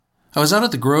I was out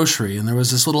at the grocery, and there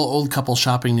was this little old couple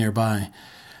shopping nearby.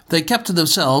 They kept to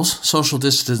themselves, social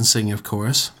distancing, of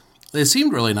course. They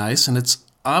seemed really nice, and it's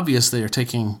obvious they are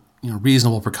taking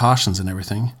reasonable precautions and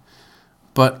everything.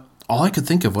 But all I could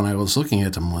think of when I was looking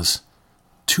at them was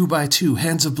 2x2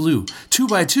 hands of blue,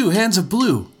 2x2 hands of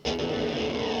blue.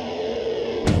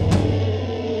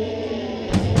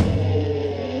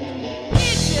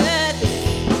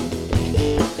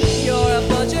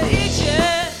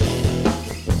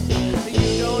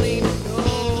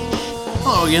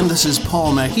 Hello again, this is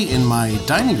Paul Mackey in my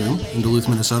dining room in Duluth,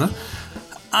 Minnesota.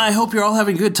 I hope you're all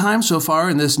having a good time so far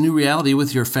in this new reality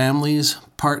with your families,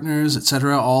 partners,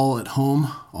 etc., all at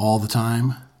home, all the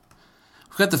time.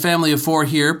 We've got the family of 4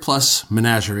 here, plus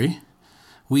menagerie.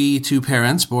 We 2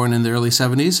 parents, born in the early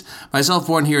 70s. Myself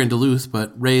born here in Duluth,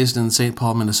 but raised in St.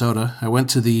 Paul, Minnesota. I went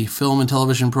to the film and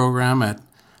television program at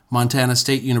Montana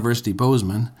State University,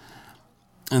 Bozeman,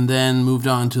 and then moved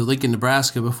on to Lincoln,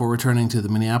 Nebraska before returning to the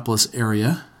Minneapolis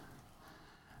area.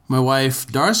 My wife,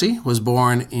 Darcy, was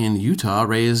born in Utah,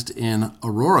 raised in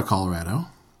Aurora, Colorado,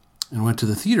 and went to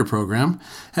the theater program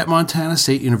at Montana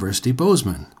State University,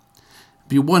 Bozeman. It'd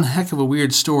be one heck of a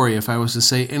weird story if I was to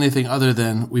say anything other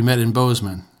than we met in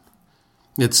Bozeman.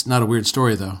 It's not a weird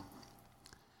story, though.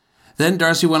 Then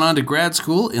Darcy went on to grad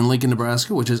school in Lincoln,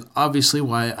 Nebraska, which is obviously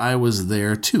why I was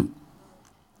there, too.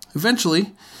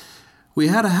 Eventually, we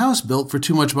had a house built for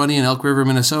too much money in Elk River,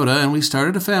 Minnesota, and we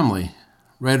started a family.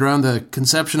 Right around the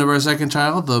conception of our second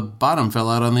child, the bottom fell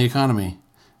out on the economy.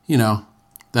 You know,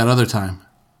 that other time.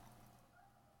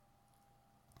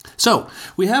 So,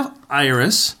 we have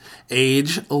Iris,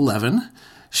 age 11.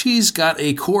 She's got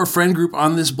a core friend group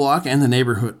on this block and the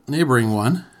neighboring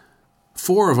one.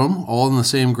 4 of them, all in the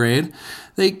same grade.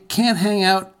 They can't hang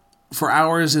out for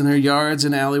hours in their yards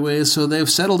and alleyways, so they've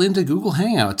settled into Google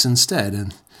Hangouts instead,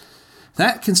 and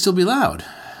that can still be loud.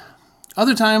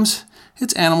 Other times,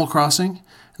 it's Animal Crossing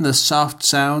and the soft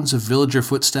sounds of villager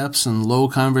footsteps and low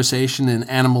conversation in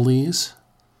animalese.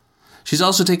 She's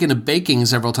also taken to baking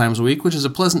several times a week, which is a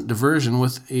pleasant diversion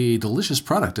with a delicious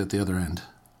product at the other end.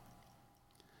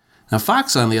 Now,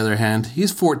 Fox, on the other hand,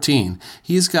 he's 14.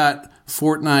 He's got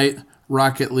Fortnite,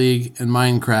 Rocket League, and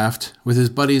Minecraft with his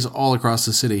buddies all across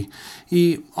the city.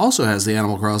 He also has the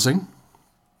Animal Crossing.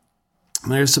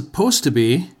 There's supposed to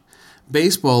be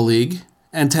baseball league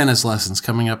and tennis lessons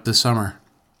coming up this summer.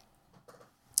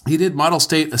 He did Model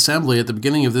State Assembly at the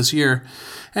beginning of this year,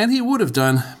 and he would have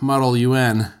done Model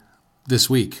UN this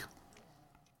week.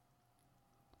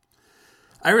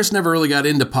 Iris never really got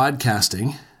into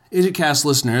podcasting. Idjit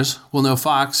listeners will know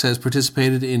Fox has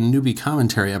participated in newbie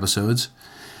commentary episodes,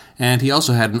 and he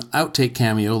also had an outtake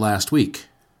cameo last week.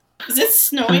 Is it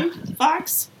snowing,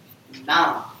 Fox?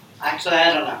 No. Actually,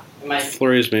 I don't know. It might be.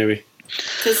 Flurries, maybe.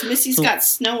 Because Missy's got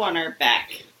snow on her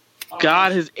back.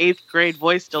 God, his 8th grade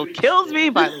voice still kills me,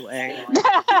 by the way.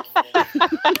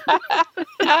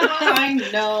 I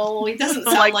know. He doesn't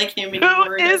sound like him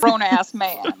anymore. Who is grown-ass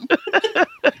man?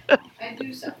 I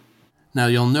do so. Now,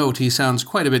 you'll note he sounds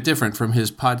quite a bit different from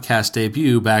his podcast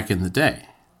debut back in the day.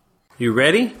 You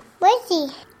ready?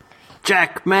 Wizzy.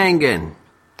 Jack Mangan.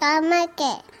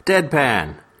 Gamake.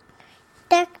 Deadpan.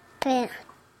 Duckpan.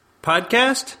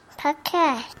 Podcast?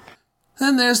 Podcast.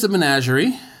 Then there's the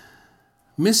menagerie.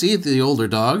 Missy, the older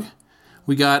dog,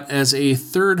 we got as a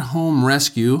 3rd home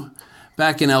rescue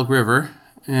back in Elk River,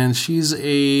 and she's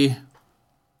a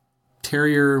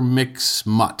terrier mix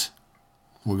mutt.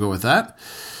 We'll go with that.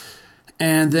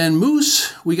 And then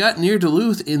Moose, we got near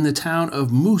Duluth in the town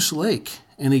of Moose Lake.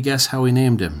 Any guess how we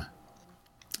named him?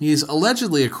 He's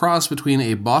allegedly a cross between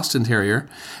a Boston Terrier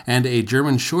and a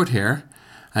German Shorthair.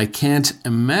 I can't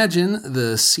imagine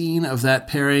the scene of that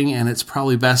pairing, and it's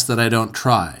probably best that I don't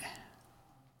try.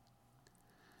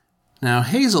 Now,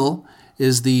 Hazel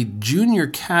is the junior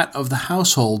cat of the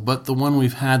household, but the one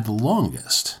we've had the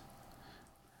longest.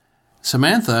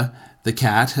 Samantha, the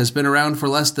cat, has been around for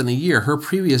less than a year. Her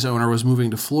previous owner was moving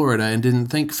to Florida and didn't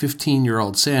think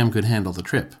 15-year-old Sam could handle the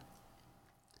trip.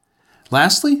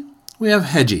 Lastly, we have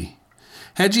Hedgie.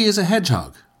 Hedgie is a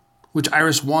hedgehog, which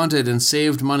Iris wanted and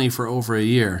saved money for over a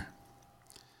year.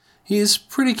 He's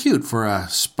pretty cute for a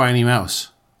spiny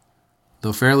mouse,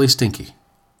 though fairly stinky.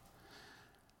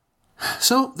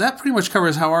 So that pretty much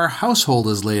covers how our household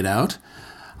is laid out.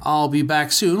 I'll be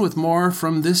back soon with more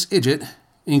from this Idjit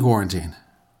in quarantine.